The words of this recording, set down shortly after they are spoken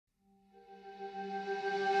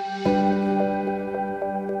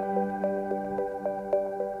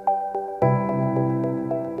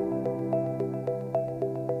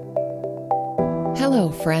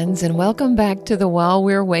friends, and welcome back to the While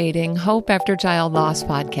We're Waiting Hope After Child Loss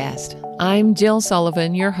podcast. I'm Jill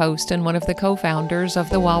Sullivan, your host and one of the co-founders of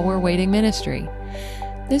the While We're Waiting ministry.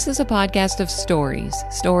 This is a podcast of stories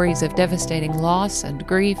of devastating loss and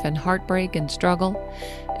grief and heartbreak and struggle,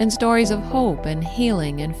 and stories of hope and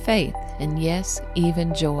healing and faith, and yes,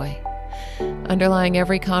 even joy. Underlying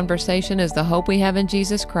every conversation is the hope we have in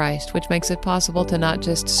Jesus Christ, which makes it possible to not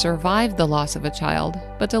just survive the loss of a child,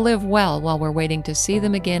 but to live well while we're waiting to see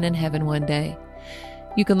them again in heaven one day.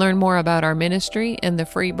 You can learn more about our ministry and the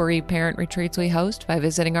free bereaved parent retreats we host by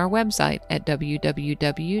visiting our website at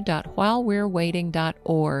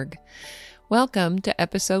www.whilewe'rewaiting.org. Welcome to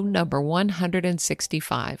episode number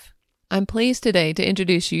 165. I'm pleased today to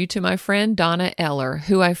introduce you to my friend Donna Eller,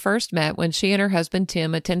 who I first met when she and her husband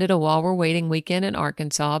Tim attended a While We're Waiting weekend in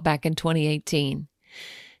Arkansas back in 2018.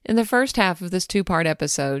 In the first half of this two-part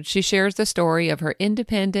episode, she shares the story of her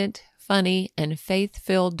independent, funny, and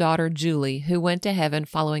faith-filled daughter Julie, who went to heaven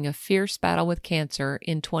following a fierce battle with cancer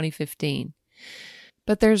in 2015.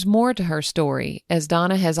 But there's more to her story, as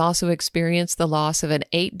Donna has also experienced the loss of an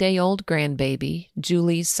 8-day-old grandbaby,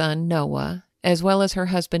 Julie's son Noah, as well as her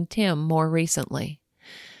husband Tim more recently.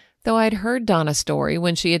 Though I'd heard Donna's story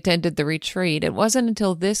when she attended the retreat, it wasn't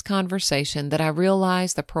until this conversation that I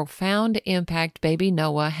realized the profound impact baby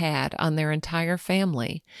Noah had on their entire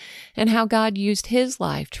family, and how God used his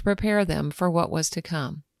life to prepare them for what was to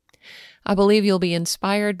come. I believe you'll be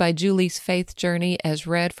inspired by Julie's faith journey as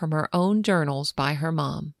read from her own journals by her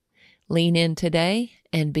mom. Lean in today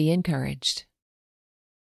and be encouraged.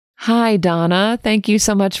 Hi, Donna. Thank you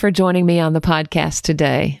so much for joining me on the podcast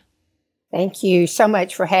today. Thank you so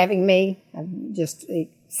much for having me. I'm just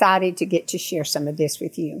excited to get to share some of this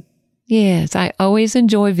with you. Yes, I always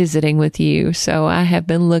enjoy visiting with you, so I have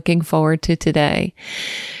been looking forward to today.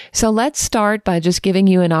 So let's start by just giving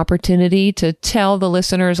you an opportunity to tell the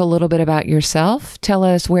listeners a little bit about yourself. Tell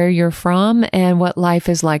us where you're from and what life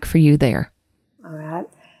is like for you there. All right.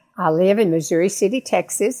 I live in Missouri City,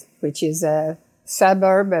 Texas, which is a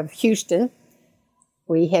suburb of Houston.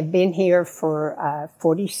 We have been here for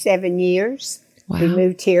 47 years. Wow. We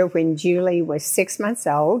moved here when Julie was 6 months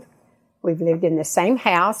old. We've lived in the same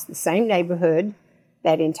house, the same neighborhood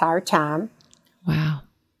that entire time. Wow.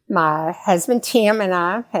 My husband Tim and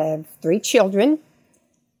I have 3 children.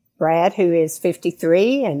 Brad, who is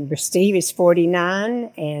 53, and Steve is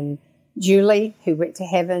 49, and Julie, who went to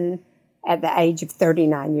heaven at the age of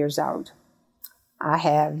 39 years old. I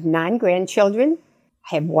have 9 grandchildren. I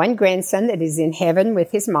have 1 grandson that is in heaven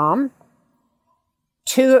with his mom.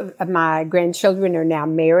 2 of my grandchildren are now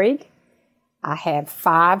married. I have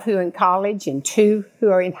 5 who are in college and 2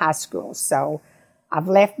 who are in high school. So I've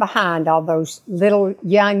left behind all those little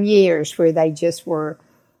young years where they just were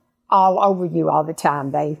all over you all the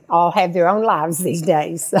time. They all have their own lives these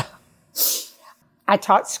days. So I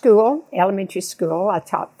taught school, elementary school. I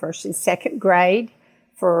taught first and second grade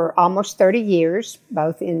for almost 30 years,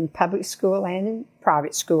 both in public school and in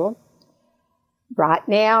private school. Right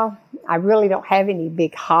now, I really don't have any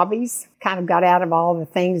big hobbies. Kind of got out of all the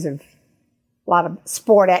things of a lot of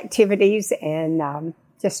sport activities and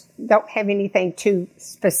just don't have anything too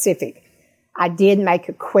specific. I did make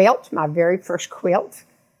a quilt, my very first quilt,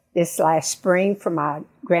 this last spring for my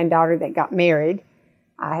granddaughter that got married.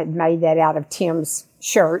 I had made that out of Tim's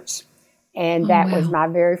shirts. And that was my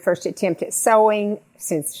very first attempt at sewing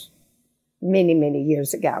since many, many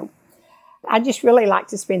years ago. I just really like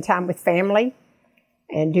to spend time with family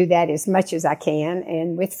and do that as much as I can,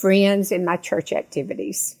 and with friends in my church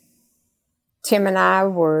activities. Tim and I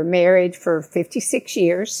were married for 56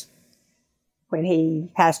 years when he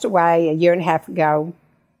passed away a year and a half ago.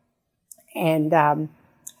 And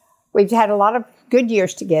we've had a lot of good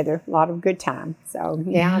years together, a lot of good time. So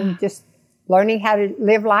now I'm just learning how to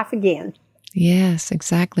live life again. Yes,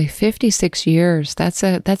 exactly. 56 years. That's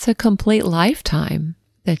a complete lifetime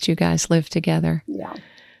that you guys live together. Yeah.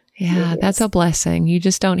 Yeah, that's a blessing. You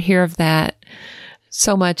just don't hear of that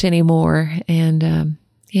so much anymore. And I'm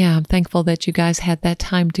thankful that you guys had that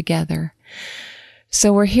time together.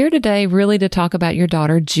 So we're here today really to talk about your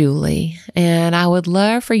daughter, Julie. And I would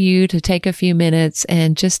love for you to take a few minutes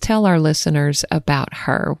and just tell our listeners about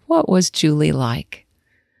her. What was Julie like?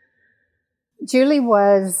 Julie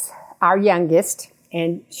was our youngest,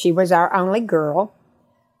 and she was our only girl,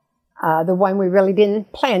 the one we really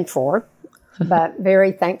didn't plan for, but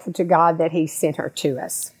very thankful to God that he sent her to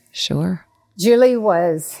us. Sure. Julie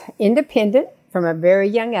was independent from a very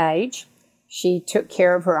young age. She took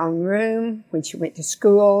care of her own room when she went to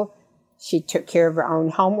school. She took care of her own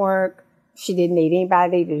homework. She didn't need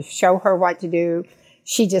anybody to show her what to do.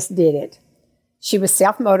 She just did it. She was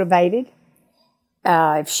self-motivated.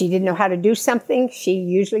 If she didn't know how to do something, she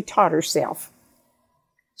usually taught herself.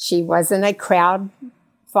 She wasn't a crowd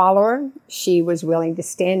follower. She was willing to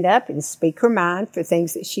stand up and speak her mind for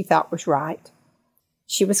things that she thought was right.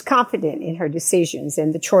 She was confident in her decisions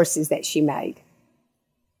and the choices that she made.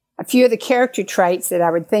 A few of the character traits that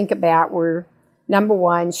I would think about were, number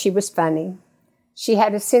one, she was funny. She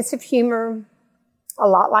had a sense of humor, a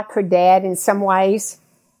lot like her dad in some ways,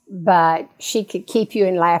 but she could keep you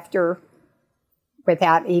in laughter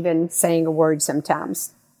without even saying a word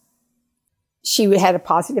sometimes. She had a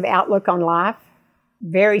positive outlook on life,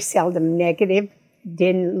 very seldom negative,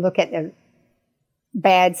 didn't look at the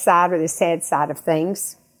bad side or the sad side of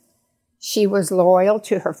things. She was loyal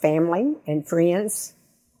to her family and friends,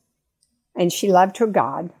 and she loved her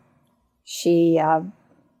God. She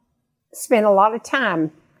spent a lot of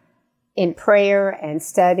time in prayer and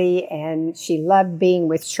study, and she loved being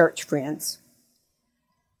with church friends.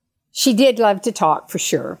 She did love to talk, for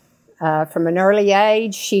sure. From an early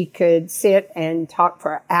age, she could sit and talk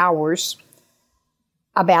for hours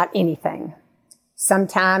about anything.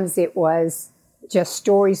 Sometimes it was just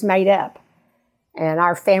stories made up, and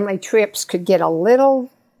our family trips could get a little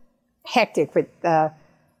hectic with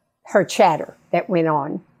her chatter that went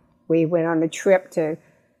on. We went on a trip to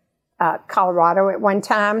Colorado at one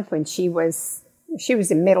time when she was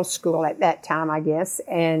in middle school at that time, I guess,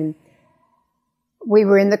 and we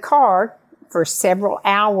were in the car for several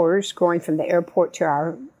hours going from the airport to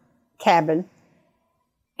our cabin,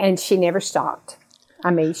 and she never stopped.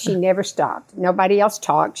 I mean, she never stopped. Nobody else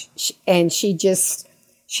talked, and she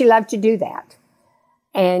loved to do that.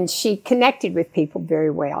 And she connected with people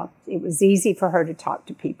very well. It was easy for her to talk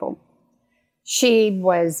to people. She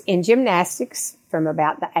was in gymnastics from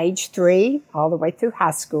about the age 3 all the way through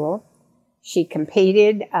high school. She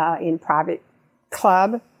competed in private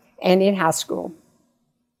club and in high school.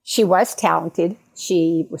 She was talented.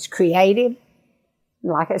 She was creative.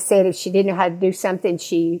 And like I said, if she didn't know how to do something,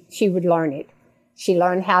 she would learn it. She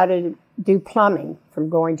learned how to do plumbing from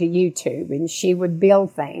going to YouTube, and she would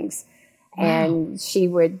build things. Wow. And she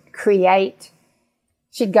would create.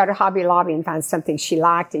 She'd go to Hobby Lobby and find something she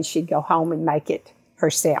liked, and she'd go home and make it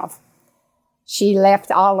herself. She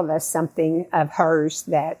left all of us something of hers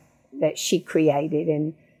that she created,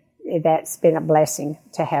 and that's been a blessing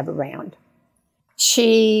to have around.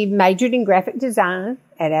 She majored in graphic design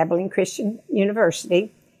at Abilene Christian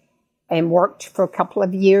University and worked for a couple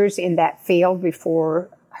of years in that field before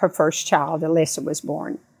her first child, Alyssa, was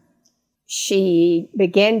born. She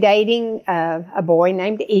began dating a boy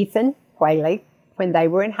named Ethan Whaley when they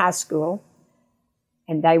were in high school,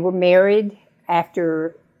 and they were married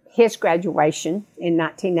after his graduation in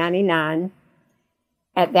 1999.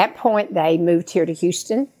 At that point, they moved here to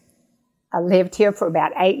Houston. I lived here for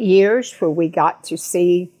about 8 years, where we got to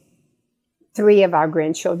see 3 of our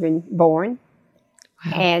grandchildren born.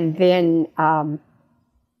 Wow. And then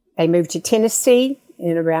they moved to Tennessee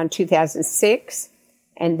in around 2006,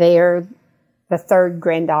 and there the third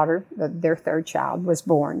granddaughter, their third child, was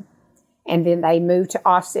born. And then they moved to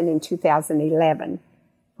Austin in 2011,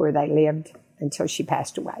 where they lived until she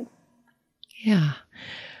passed away. Yeah.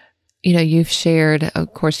 You know, you've shared,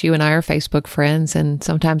 of course, you and I are Facebook friends, and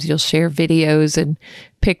sometimes you'll share videos and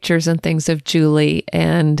pictures and things of Julie,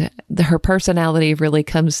 and her personality really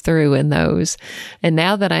comes through in those. And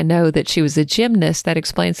now that I know that she was a gymnast, that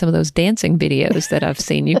explains some of those dancing videos that I've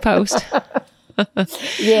seen you post.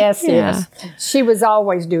 Yes, yeah. Yes. She was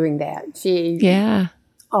always doing that.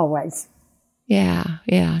 Always.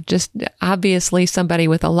 Yeah. Just obviously somebody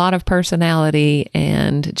with a lot of personality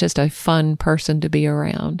and just a fun person to be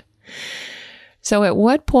around. So at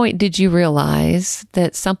what point did you realize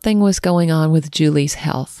that something was going on with Julie's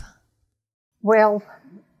health? Well,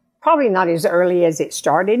 probably not as early as it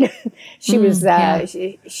started.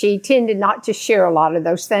 She tended not to share a lot of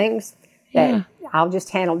those things. That I'll just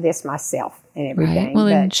handle this myself and everything. Right. Well,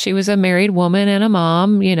 and she was a married woman and a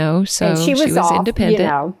mom, so she was off,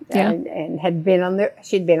 independent. And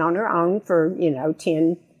she'd been on her own for,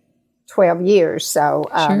 10, 12 years. So,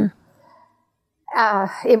 sure.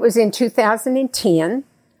 It was in 2010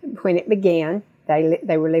 when it began.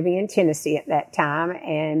 They were living in Tennessee at that time,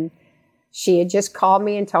 and she had just called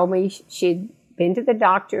me and told me she'd been to the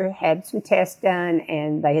doctor, had some tests done,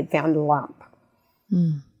 and they had found a lump.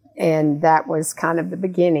 Mm. And that was kind of the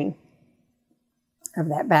beginning of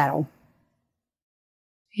that battle.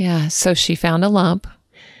 Yeah, so she found a lump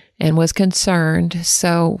and was concerned.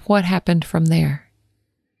 So what happened from there?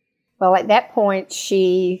 Well, at that point,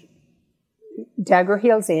 she dug her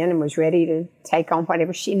heels in and was ready to take on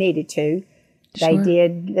whatever she needed to. Sure. They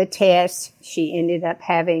did the test. She ended up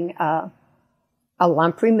having a a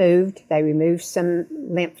lump removed. They removed some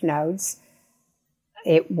lymph nodes.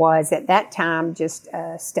 It was at that time just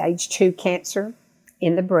stage 2 cancer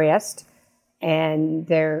in the breast. And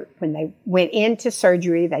when they went into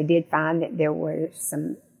surgery, they did find that there were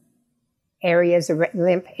some areas of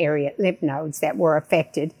lymph nodes that were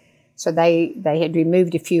affected. So they had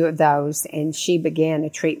removed a few of those, and she began a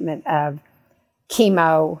treatment of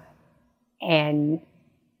chemo and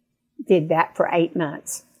did that for 8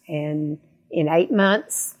 months. And in 8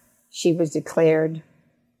 months, she was declared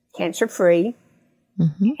cancer-free.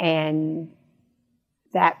 Mm-hmm. And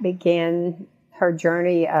that began her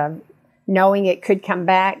journey of knowing it could come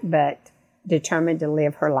back, but determined to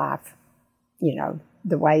live her life,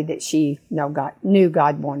 the way that she knew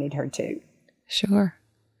God wanted her to. Sure.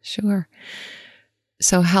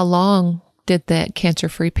 So how long did that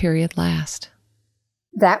cancer-free period last?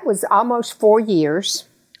 That was almost 4 years.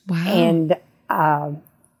 Wow. And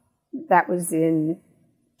that was in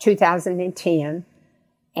 2010.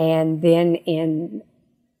 And then in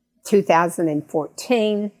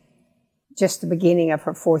 2014, just the beginning of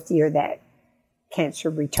her 4th year, that cancer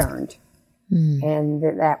returned. Mm.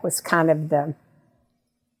 And that was kind of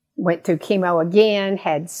went through chemo again,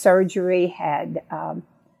 had surgery, had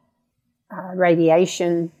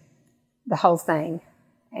radiation, the whole thing.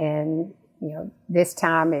 And, this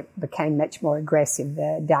time it became much more aggressive.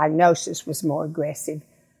 The diagnosis was more aggressive.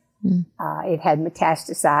 Mm. It had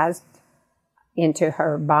metastasized into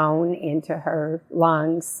her bone, into her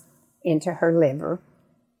lungs, into her liver.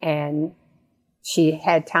 And she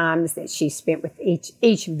had times that she spent with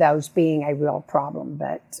each of those being a real problem.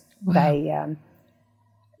 But wow.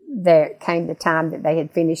 There came the time that they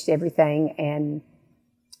had finished everything and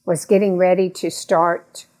was getting ready to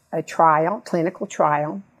start a clinical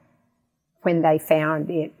trial, when they found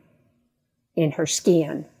it in her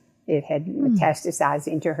skin. It had metastasized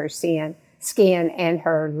into her skin, and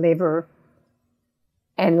her liver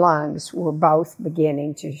and lungs were both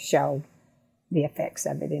beginning to show the effects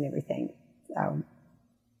of it and everything. So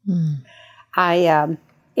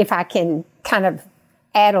if I can kind of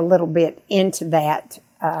add a little bit into that,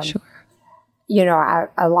 sure.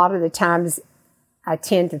 A lot of the times I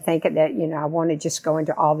tend to think that, I want to just go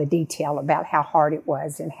into all the detail about how hard it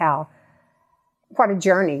was and what a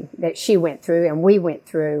journey that she went through and we went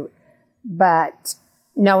through. But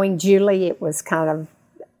knowing Julie, it was kind of,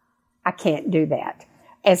 I can't do that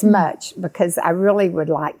as much, because I really would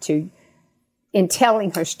like to, in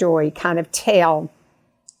telling her story, kind of tell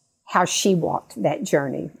how she walked that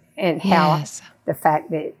journey, and how the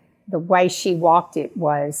fact that the way she walked it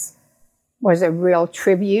was a real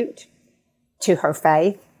tribute to her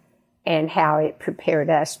faith, and how it prepared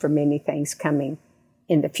us for many things coming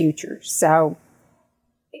in the future. So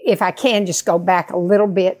if I can just go back a little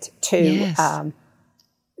bit to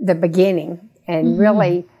the beginning, and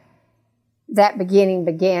really that beginning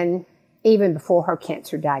began even before her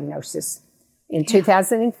cancer diagnosis. In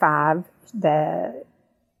 2005,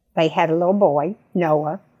 they had a little boy,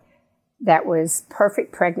 Noah, that was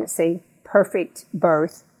perfect pregnancy, perfect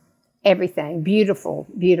birth, everything. Beautiful,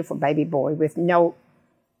 beautiful baby boy with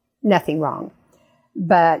nothing wrong.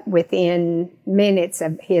 But within minutes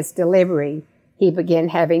of his delivery, he began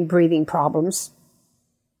having breathing problems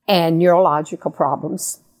and neurological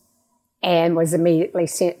problems, and was immediately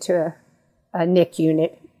sent to a NIC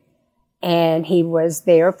unit. And he was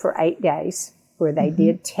there for 8 days, where they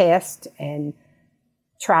did tests and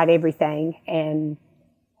tried everything, and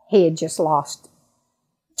he had just lost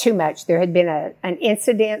too much. There had been an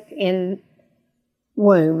incident in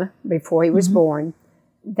womb before he was born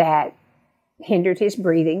that hindered his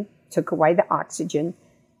breathing, took away the oxygen.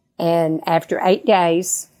 And after 8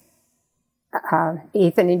 days,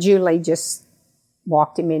 Ethan and Julie just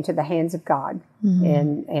walked him into the hands of God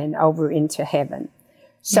and over into heaven.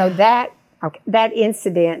 So that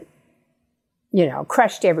incident,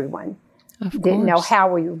 crushed everyone. Didn't know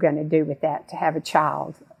how we were going to do with that, to have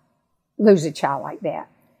lose a child like that.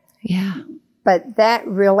 Yeah. But that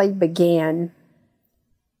really began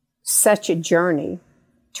such a journey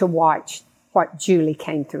to watch what Julie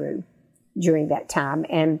came through during that time.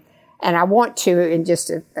 And I want to, in just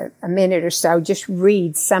a minute or so, just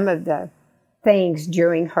read some of the things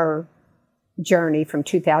during her journey from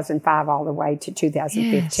 2005 all the way to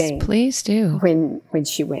 2015. Yes, please do. When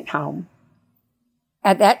she went home.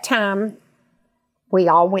 At that time, we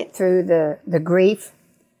all went through the grief.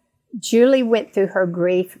 Julie went through her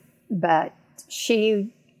grief, but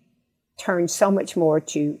she turned so much more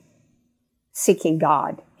to seeking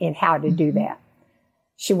God and how to do that.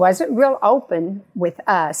 She wasn't real open with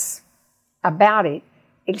us about it,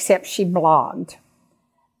 except she blogged.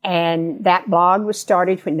 And that blog was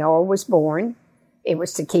started when Noah was born. It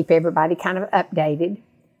was to keep everybody kind of updated.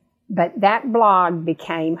 But that blog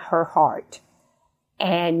became her heart.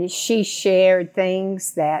 And she shared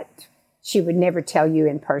things that she would never tell you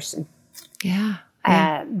in person. Yeah.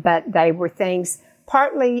 But they were things,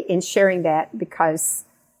 partly in sharing that because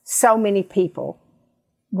so many people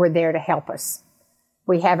were there to help us.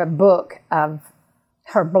 We have a book of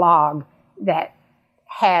her blog that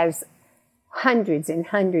has hundreds and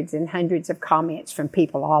hundreds and hundreds of comments from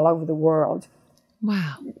people all over the world.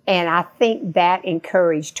 Wow. And I think that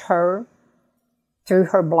encouraged her through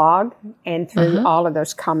her blog and through all of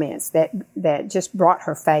those comments that just brought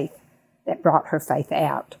her faith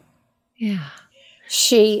out. Yeah.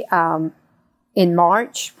 She, in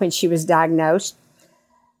March, when she was diagnosed,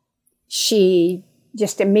 she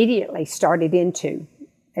just immediately started into,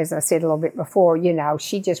 as I said a little bit before,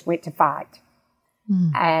 she just went to fight.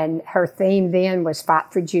 And her theme then was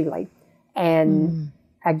Fight for Julie. And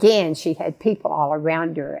again, she had people all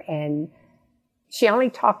around her, and she only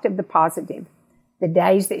talked of the positive. The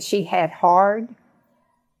days that she had hard,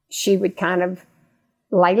 she would kind of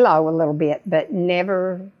lay low a little bit, but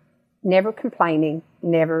never complaining,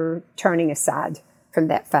 never turning aside from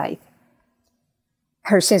that faith.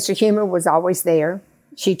 Her sense of humor was always there.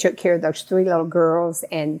 She took care of those 3 little girls,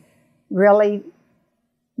 and really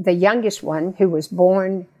the youngest one, who was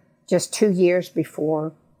born just 2 years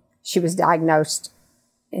before she was diagnosed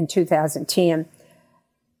in 2010,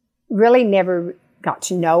 really never got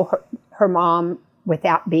to know her mom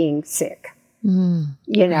without being sick.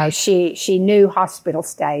 She knew hospital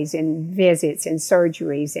stays and visits and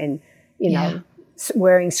surgeries and,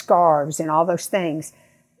 wearing scarves and all those things.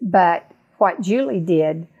 But what Julie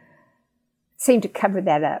did seemed to cover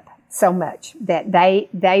that up so much that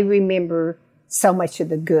they remember so much of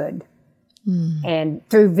the good. And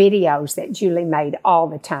through videos that Julie made all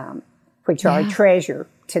the time, which are a treasure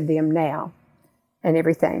to them now and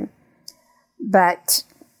everything. But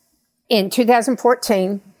in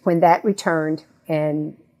 2014, when that returned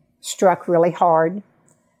and struck really hard,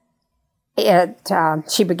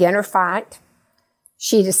 she began her fight.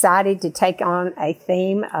 She decided to take on a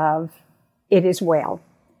theme of It Is Well,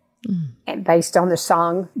 and based on the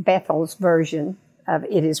song Bethel's version of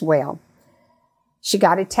It Is Well. She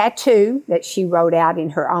got a tattoo that she wrote out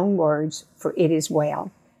in her own words for It Is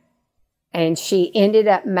Well. And she ended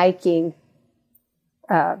up making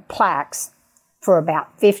plaques for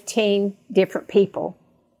about 15 different people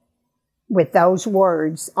with those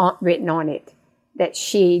words written on it that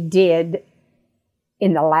she did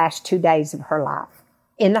in the last 2 days of her life.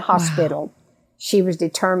 In the hospital, she was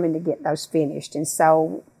determined to get those finished. And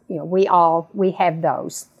so, we have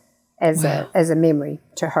those as a memory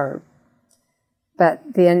to her. But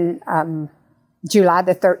then July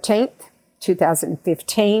the 13th,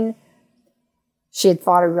 2015, she had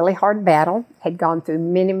fought a really hard battle, had gone through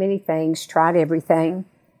many, many things, tried everything,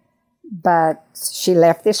 but she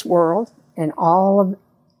left this world and all of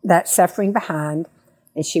that suffering behind,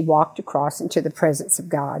 and she walked across into the presence of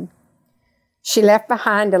God. She left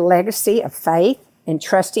behind a legacy of faith and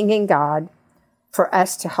trusting in God for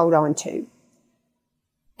us to hold on to.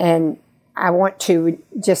 And I want to,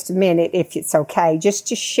 just a minute, if it's okay, just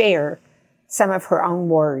to share some of her own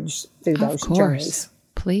words through those journeys.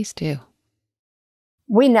 Please do.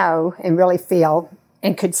 We know and really feel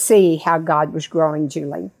and could see how God was growing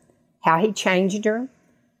Julie, how He changed her,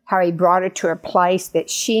 how He brought her to a place that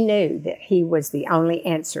she knew that He was the only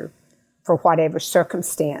answer for whatever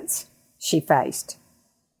circumstance she faced.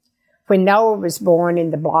 When Noah was born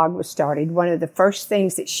and the blog was started, one of the first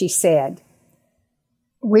things that she said,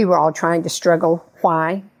 we were all trying to struggle.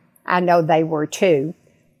 Why? I know they were too.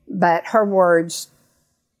 But her words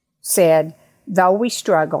said, though we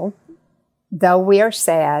struggle, though we are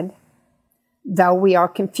sad, though we are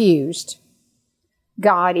confused,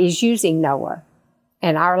 God is using Noah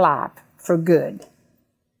and our life for good.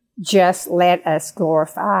 Just let us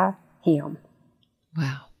glorify Him.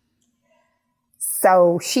 Wow.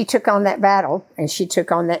 So she took on that battle and she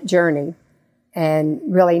took on that journey and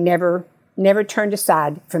really never turned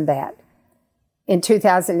aside from that. In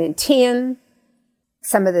 2010,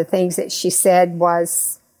 some of the things that she said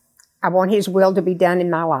was, I want His will to be done in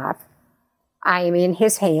my life. I am in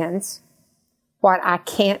His hands. What I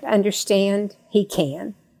can't understand, He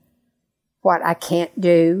can. What I can't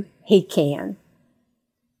do, He can.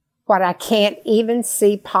 What I can't even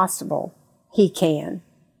see possible, He can.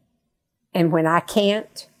 And when I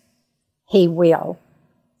can't, He will.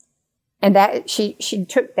 And that she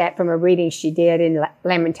took that from a reading she did in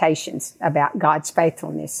Lamentations about God's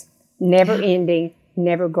faithfulness, never ending,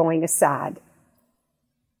 never going aside.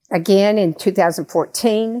 Again, in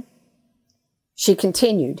 2014, she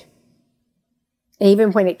continued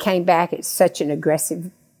even when it came back at such an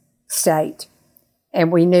aggressive state.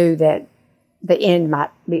 And we knew that the end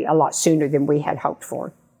might be a lot sooner than we had hoped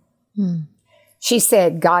for. She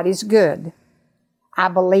said, God is good. I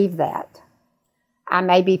believe that. I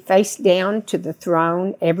may be face down to the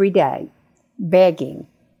throne every day, begging,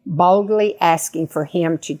 boldly asking for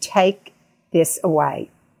him to take this away.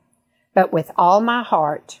 But with all my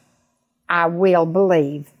heart, I will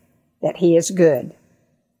believe that he is good.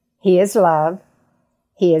 He is love.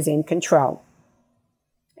 He is in control.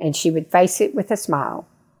 And she would face it with a smile.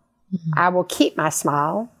 I will keep my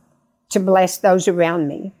smile to bless those around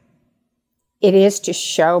me. It is to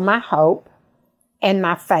show my hope and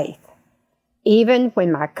my faith, even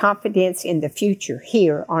when my confidence in the future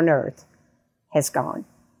here on earth has gone.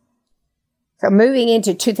 So moving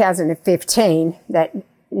into 2015, that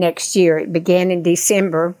next year, it began in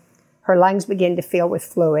December, her lungs began to fill with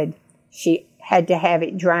fluid. She had to have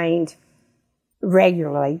it drained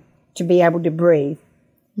regularly to be able to breathe.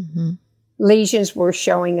 Lesions were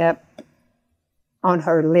showing up on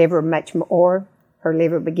her liver much more. Her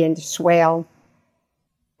liver began to swell.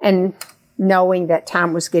 And knowing that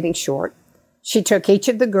time was getting short, she took each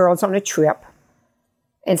of the girls on a trip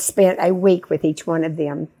and spent a week with each one of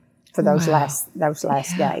them for those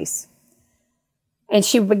last days. And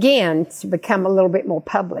she began to become a little bit more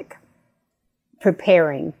public,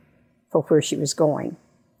 preparing for where she was going.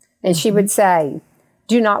 And she would say,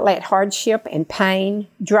 do not let hardship and pain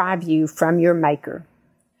drive you from your Maker.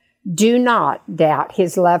 Do not doubt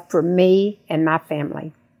his love for me and my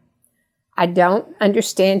family. I don't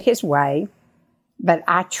understand his way, but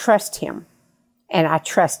I trust him, and I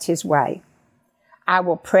trust his way. I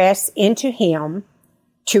will press into him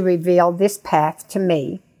to reveal this path to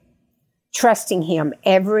me, trusting him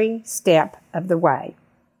every step of the way.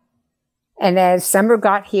 And as summer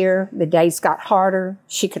got here, the days got harder.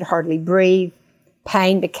 She could hardly breathe.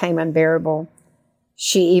 Pain became unbearable.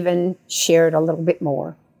 She even shared a little bit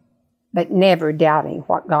more, but never doubting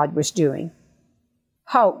what God was doing.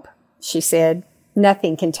 Hope, she said,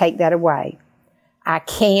 nothing can take that away. I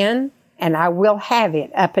can and I will have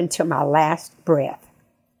it up until my last breath.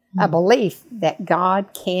 A belief that God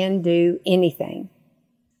can do anything.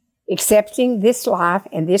 Accepting this life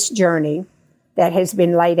and this journey that has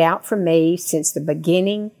been laid out for me since the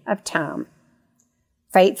beginning of time.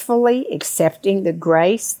 Faithfully accepting the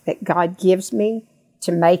grace that God gives me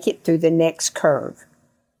to make it through the next curve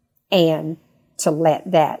and to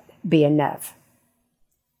let that be enough.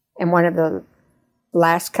 And one of the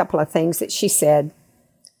last couple of things that she said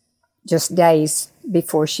just days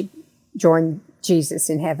before she joined Jesus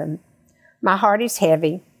in heaven, my heart is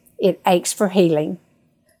heavy, it aches for healing,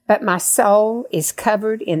 but my soul is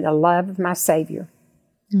covered in the love of my Savior.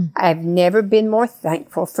 I have never been more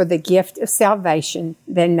thankful for the gift of salvation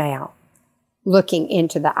than now, looking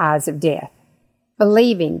into the eyes of death,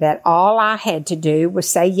 believing that all I had to do was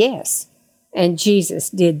say yes, and Jesus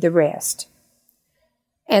did the rest.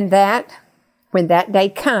 And that, when that day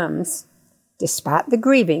comes, despite the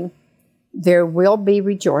grieving, there will be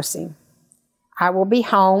rejoicing. I will be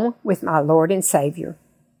home with my Lord and Savior.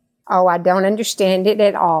 Oh, I don't understand it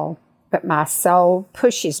at all, but my soul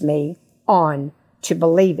pushes me on to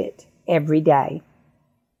believe it every day.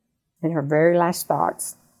 And her very last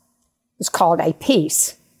thoughts was called a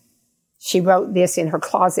peace. She wrote this in her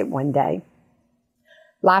closet one day.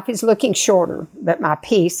 Life is looking shorter, but my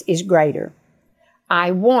peace is greater.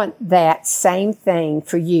 I want that same thing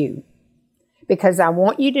for you because I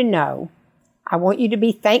want you to know, I want you to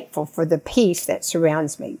be thankful for the peace that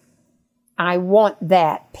surrounds me. I want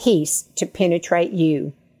that peace to penetrate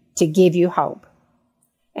you, to give you hope.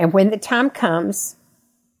 And when the time comes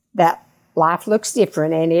that life looks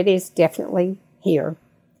different, and it is definitely here,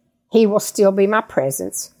 he will still be my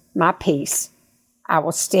presence, my peace. I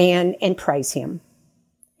will stand and praise him.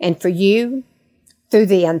 And for you, through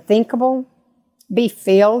the unthinkable, be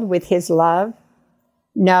filled with his love.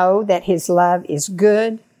 Know that his love is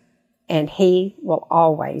good, and he will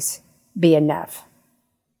always be enough.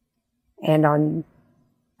 And on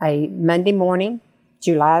a Monday morning,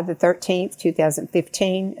 July the 13th,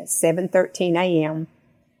 2015, at 7:13 a.m.,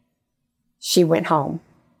 she went home.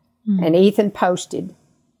 And Ethan posted,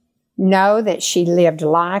 know that she lived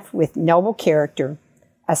life with noble character,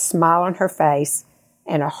 a smile on her face,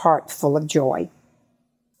 and a heart full of joy.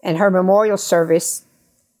 And her memorial service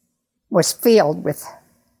was filled with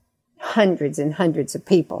hundreds and hundreds of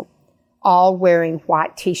people, all wearing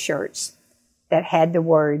white T-shirts that had the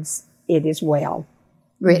words, "It is well,"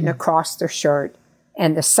 written across their shirt,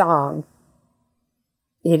 and the song,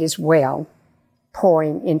 "It is well,"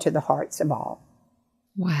 pouring into the hearts of all.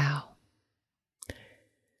 Wow.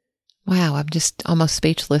 Wow, I'm just almost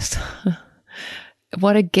speechless.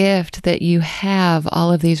 What a gift that you have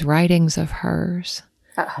all of these writings of hers.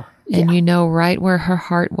 Yeah. And you know right where her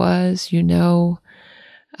heart was. You know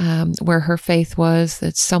where her faith was.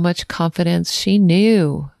 That's so much confidence. She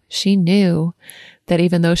knew that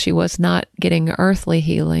even though she was not getting earthly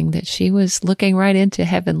healing, that she was looking right into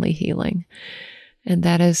heavenly healing. And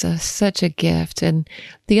that is such a gift. And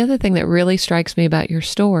the other thing that really strikes me about your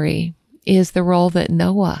story is the role that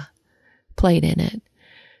Noah played in it.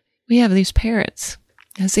 We have these parents.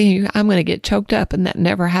 See, I'm going to get choked up, and that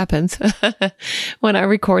never happens when I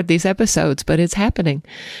record these episodes, but it's happening.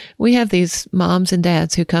 We have these moms and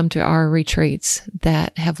dads who come to our retreats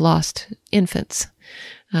that have lost infants.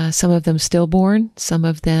 Some of them stillborn. Some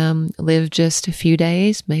of them live just a few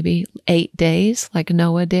days, maybe 8 days, like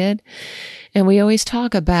Noah did. And we always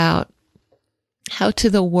talk about how to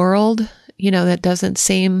the world, that doesn't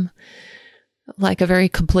seem like a very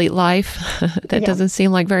complete life. That doesn't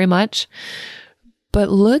seem like very much. But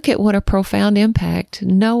look at what a profound impact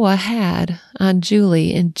Noah had on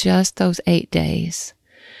Julie in just those 8 days.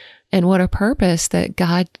 And what a purpose that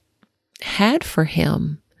God had for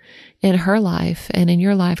him in her life and in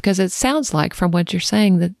your life. Because it sounds like from what you're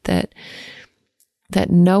saying that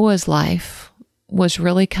Noah's life was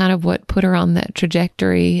really kind of what put her on that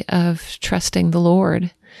trajectory of trusting the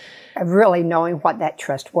Lord. Of really knowing what that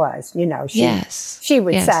trust was, she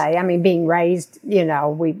would say, being raised, we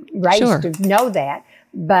raised to know that,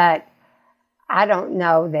 but I don't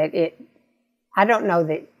know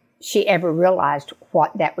that she ever realized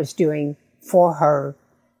what that was doing for her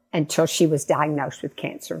until she was diagnosed with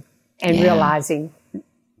cancer and realizing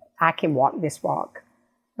I can walk this walk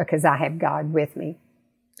because I have God with me.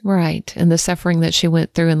 Right. And the suffering that she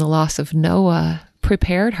went through and the loss of Noah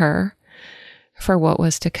prepared her for what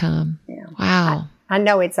was to come. Yeah. Wow. I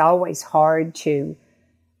know it's always hard to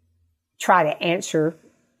try to answer,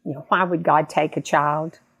 why would God take a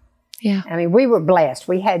child? Yeah. We were blessed.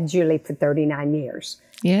 We had Julie for 39 years.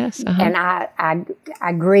 Yes. And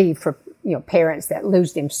I grieve for, parents that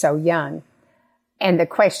lose them so young. And the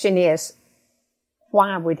question is,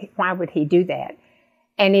 why would he do that?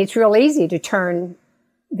 And it's real easy to turn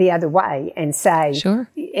the other way and say, sure,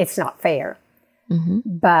 it's not fair. Mm-hmm.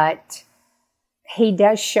 But he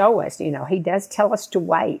does show us, he does tell us to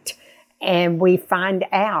wait. And we find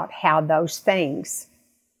out how those things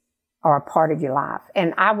are a part of your life.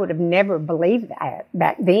 And I would have never believed that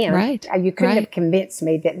back then. Right. You couldn't have convinced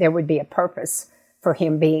me that there would be a purpose for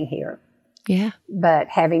him being here. Yeah. But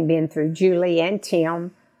having been through Julie and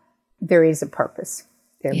Tim, there is a purpose.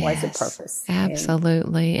 There was a purpose.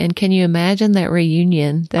 Absolutely. And can you imagine that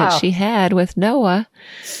reunion that she had with Noah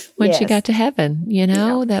when she got to heaven?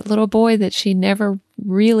 That little boy that she never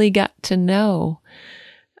really got to know.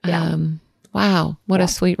 Yeah. Wow. What a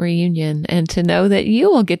sweet reunion. And to know that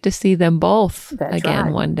you will get to see them both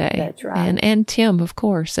again one day. That's right. And Tim, of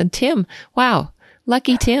course. And Tim, wow.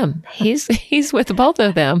 Lucky Tim. He's with both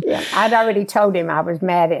of them. Yeah. I'd already told him I was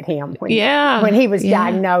mad at him when he was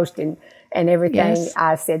diagnosed and everything. Yes.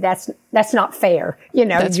 I said, that's not fair.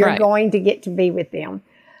 You're going to get to be with them.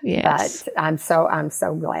 Yes. But I'm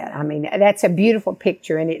so glad. That's a beautiful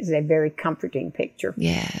picture, and it's a very comforting picture.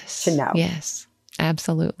 Yes. To know. Yes.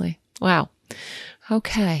 Absolutely. Wow.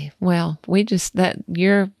 Okay. Well,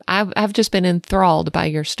 I've just been enthralled by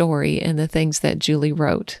your story and the things that Julie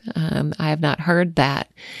wrote. I have not heard that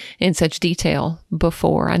in such detail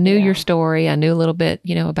before. I knew your story. I knew a little bit,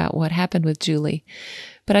 about what happened with Julie,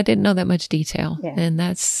 but I didn't know that much detail. Yeah. And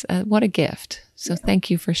that's what a gift. So thank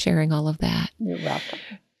you for sharing all of that. You're welcome.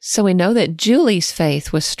 So we know that Julie's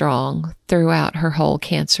faith was strong throughout her whole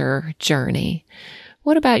cancer journey.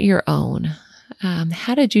 What about your own?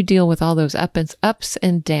 How did you deal with all those ups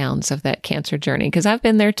and downs of that cancer journey? Because I've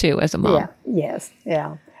been there too as a mom. Yeah. Yes.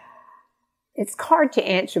 Yeah. It's hard to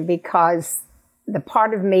answer because the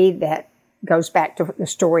part of me that goes back to the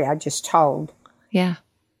story I just told. Yeah.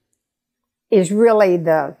 Is really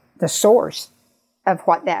the source of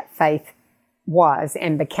what that faith was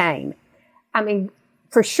and became.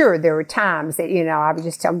 For sure, there were times that, I would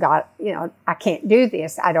just tell God, I can't do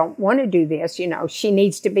this. I don't want to do this. She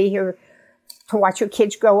needs to be here to watch her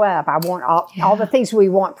kids grow up. I want all the things we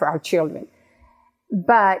want for our children.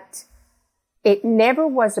 But it never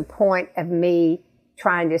was a point of me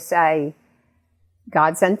trying to say,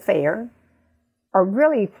 God's unfair, or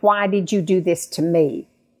really, why did you do this to me?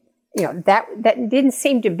 That didn't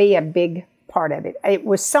seem to be a big part of it. It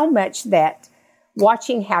was so much that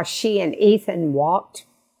watching how she and Ethan walked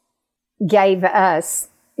gave us,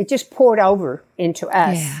 it just poured over into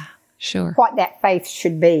us. Yeah, sure. What that faith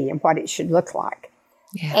should be and what it should look like.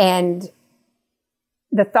 Yeah. And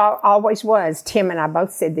the thought always was, Tim and I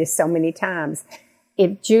both said this so many times,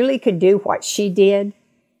 if Julie could do what she did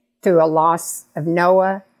through a loss of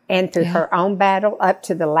Noah and through her own battle up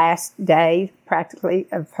to the last day, practically,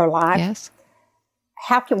 of her life,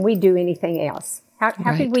 how can we do anything else? How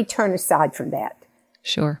could we turn aside from that?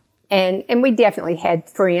 Sure. And we definitely had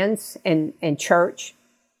friends and church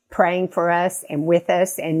praying for us and with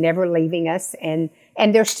us and never leaving us, and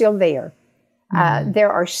they're still there.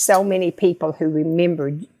 There are so many people who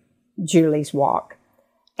remember Julie's walk,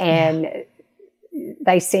 and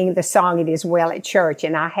they sing the song, "It Is Well at Church,"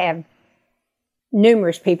 and I have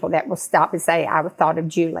numerous people that will stop and say, I thought of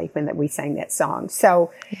Julie when we sang that song.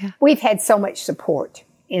 So we've had so much support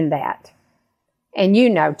in that. And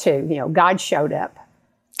too, God showed up.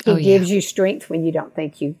 He gives you strength when you don't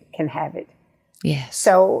think you can have it. Yes.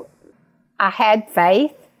 So I had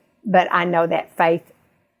faith, but I know that faith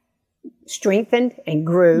strengthened and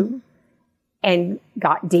grew and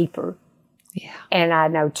got deeper. Yeah. And I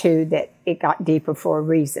know, too, that it got deeper for a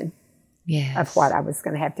reason of what I was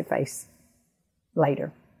going to have to face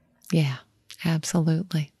later. Yeah,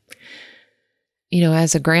 absolutely.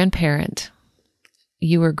 As a grandparent,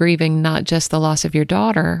 you were grieving not just the loss of your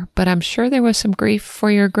daughter, but I'm sure there was some grief for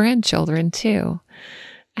your grandchildren, too.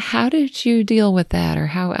 How did you deal with that? Or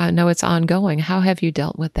I know it's ongoing. How have you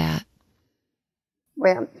dealt with that?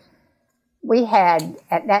 Well, we had,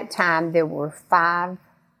 at that time, there were 5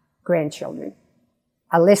 grandchildren.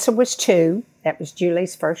 Alyssa was 2. That was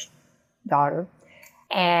Julie's first daughter.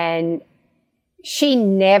 And she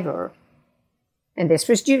never, and this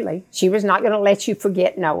was Julie, she was not going to let you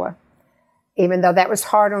forget Noah, even though that was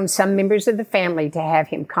hard on some members of the family to have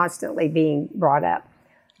him constantly being brought up.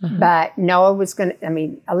 But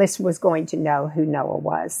Alyssa was going to know who Noah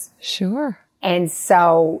was. Sure. And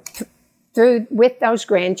so with those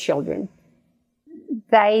grandchildren,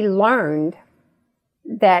 they learned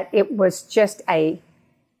that it was just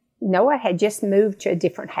Noah had just moved to a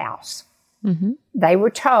different house. They were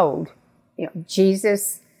told,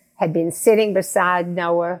 Jesus had been sitting beside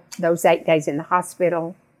Noah those 8 days in the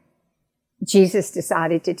hospital. Jesus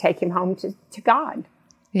decided to take him home to God.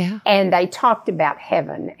 Yeah. And they talked about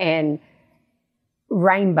heaven and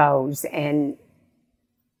rainbows, and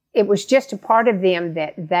it was just a part of them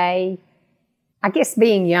that they, I guess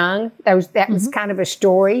being young, that was kind of a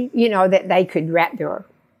story, that they could wrap their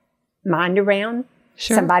mind around.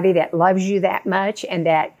 Sure. Somebody that loves you that much and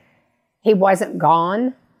that he wasn't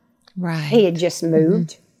gone. Right. He had just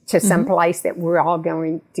moved to some place that we're all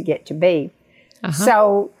going to get to be.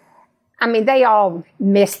 So, they all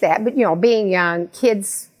missed that. But, being young,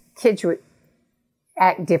 kids would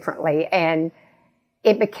act differently. And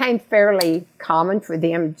it became fairly common for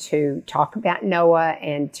them to talk about Noah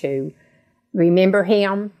and to remember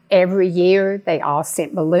him. Every year, they all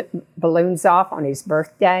sent balloons off on his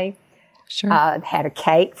birthday. Sure. Had a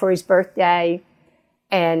cake for his birthday.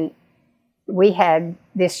 And we had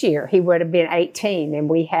this year, he would have been 18, and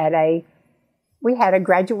we had a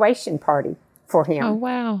graduation party for him. Oh,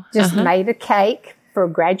 wow. Just made a cake for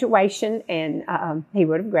graduation, and he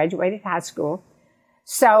would have graduated high school.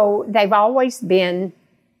 So they've always been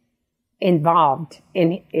involved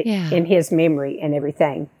in his memory and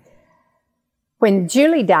everything. When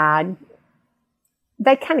Julie died,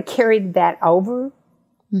 they kind of carried that over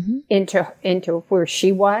into where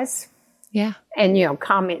she was. Yeah. And,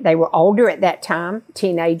 they were older at that time,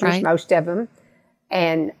 teenagers, most of them.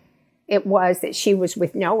 And it was that she was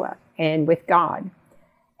with Noah and with God.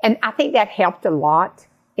 And I think that helped a lot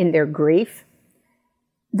in their grief.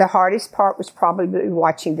 The hardest part was probably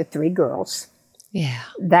watching the 3 girls. Yeah.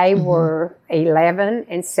 They were 11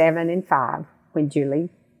 and 7 and 5 when Julie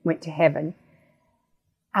went to heaven.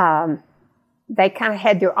 They kind of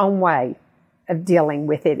had their own way of dealing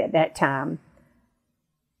with it at that time.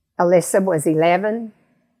 Alyssa was 11.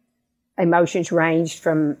 Emotions ranged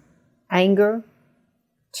from anger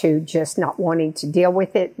to just not wanting to deal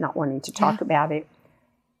with it, not wanting to talk about it.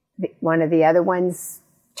 One of the other ones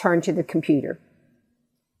turned to the computer.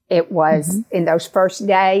 It was in those first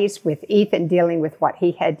days with Ethan dealing with what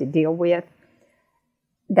he had to deal with,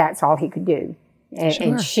 that's all he could do.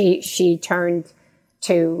 And she turned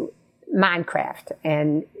to Minecraft,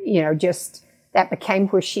 and, just that became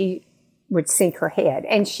where she would sink her head.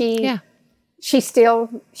 And she still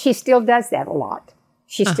does that a lot.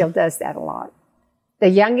 She still does that a lot. The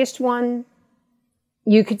youngest one,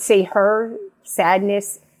 you could see her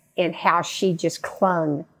sadness in how she just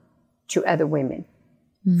clung to other women.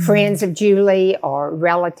 Friends of Julie or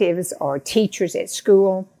relatives or teachers at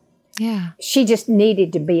school. Yeah. She just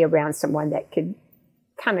needed to be around someone that could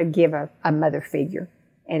kind of give a mother figure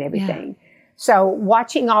and everything. Yeah. So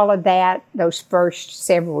watching all of that, those first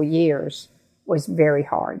several years, was very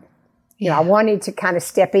hard. You know, I wanted to kind of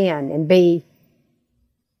step in and be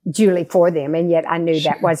Julie for them, and yet I knew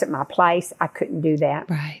that wasn't my place. I couldn't do that.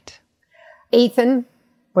 Right. Ethan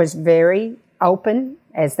was very open,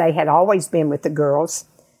 as they had always been with the girls.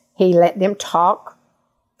 He let them talk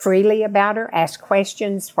freely about her, ask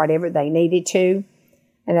questions, whatever they needed to.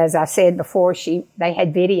 And as I said before, they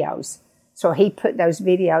had videos. So he put those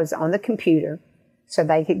videos on the computer so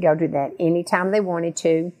they could go to that anytime they wanted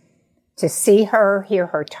to see her, hear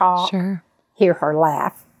her talk, hear her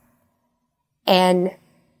laugh. And,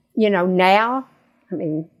 you know, now, I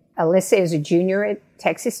mean, Alyssa is a junior at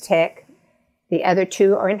Texas Tech. The other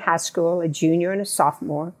two are in high school, a junior and a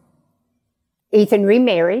sophomore. Ethan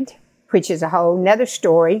remarried, which is a whole nother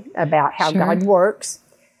story about how God works.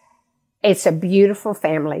 It's a beautiful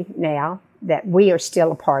family now that we are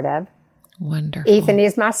still a part of. Wonderful. Ethan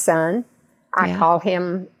is my son. I call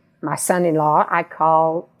him my son-in-law. I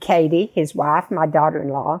call Katie, his wife, my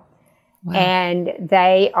daughter-in-law. Wow. And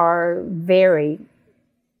they are very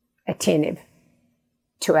attentive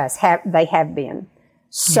to us. They have been.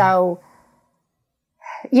 So,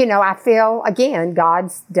 you know, I feel, again,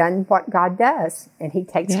 God's done what God does, and he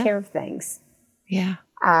takes care of things. Yeah.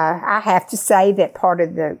 I have to say that part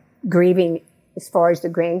of the grieving, as far as the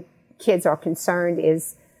grandkids are concerned,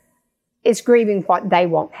 is grieving what they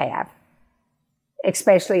won't have,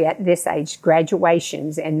 especially at this age,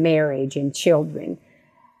 graduations and marriage and children.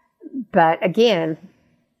 But again,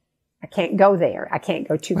 I can't go there. I can't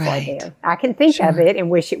go too far there. I can think of it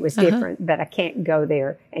and wish it was different, but I can't go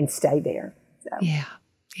there and stay there. So.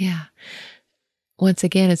 Yeah. Once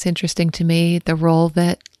again, it's interesting to me the role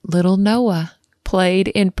that little Noah played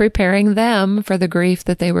in preparing them for the grief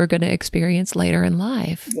that they were going to experience later in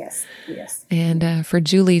life. Yes. And for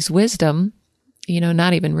Julie's wisdom, you know,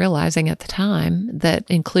 not even realizing at the time that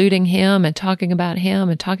including him and talking about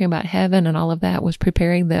heaven and all of that was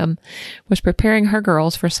preparing her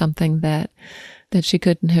girls for something that she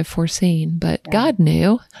couldn't have foreseen. But God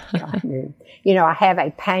knew. God knew. You know, I have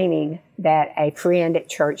a painting that a friend at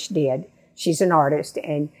church did. She's an artist,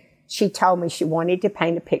 and she told me she wanted to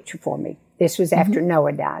paint a picture for me. This was after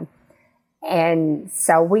Noah died. And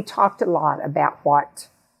so we talked a lot about what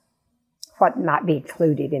might be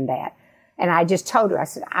included in that. And I just told her, I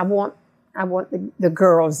said, I want the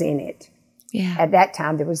girls in it. Yeah. At that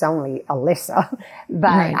time, there was only Alyssa.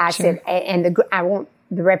 But said, and I want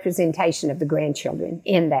the representation of the grandchildren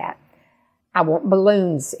in that. I want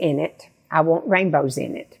balloons in it. I want rainbows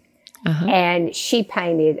in it. And she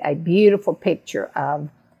painted a beautiful picture of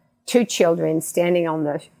two children standing on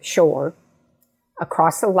the shore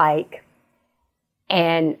across a lake,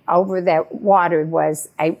 and over that water was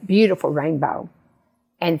a beautiful rainbow.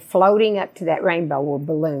 And floating up to that rainbow were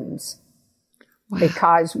balloons. Wow.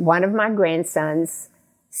 Because one of my grandsons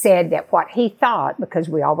said that what he thought, because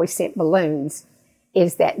we always sent balloons,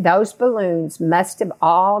 is that those balloons must have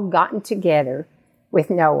all gotten together with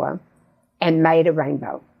Noah and made a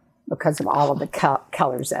rainbow because of all of the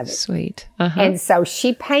colors of it. Sweet. And so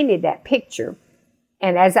she painted that picture.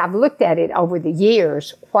 And as I've looked at it over the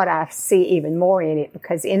years, what I see even more in it,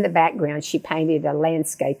 because in the background she painted a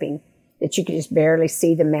landscaping that you could just barely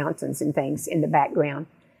see the mountains and things in the background.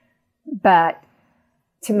 But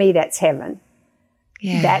to me, that's heaven.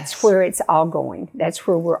 Yes. That's where it's all going. That's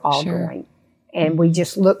where we're all going. And we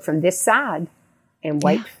just look from this side and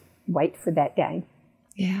wait for that day.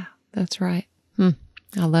 Yeah, that's right.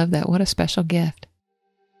 I love that. What a special gift.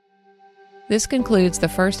 This concludes the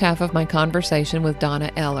first half of my conversation with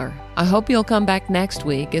Donna Eller. I hope you'll come back next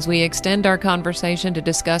week as we extend our conversation to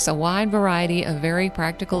discuss a wide variety of very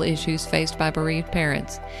practical issues faced by bereaved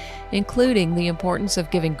parents, including the importance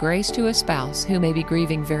of giving grace to a spouse who may be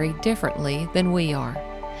grieving very differently than we are.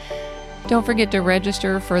 Don't forget to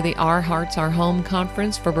register for the Our Hearts, Our Home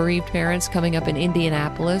conference for bereaved parents coming up in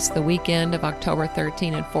Indianapolis the weekend of October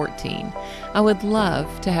 13 and 14. I would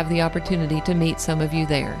love to have the opportunity to meet some of you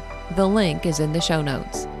there. The link is in the show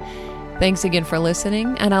notes. Thanks again for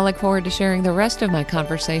listening, and I look forward to sharing the rest of my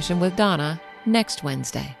conversation with Donna next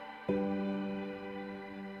Wednesday.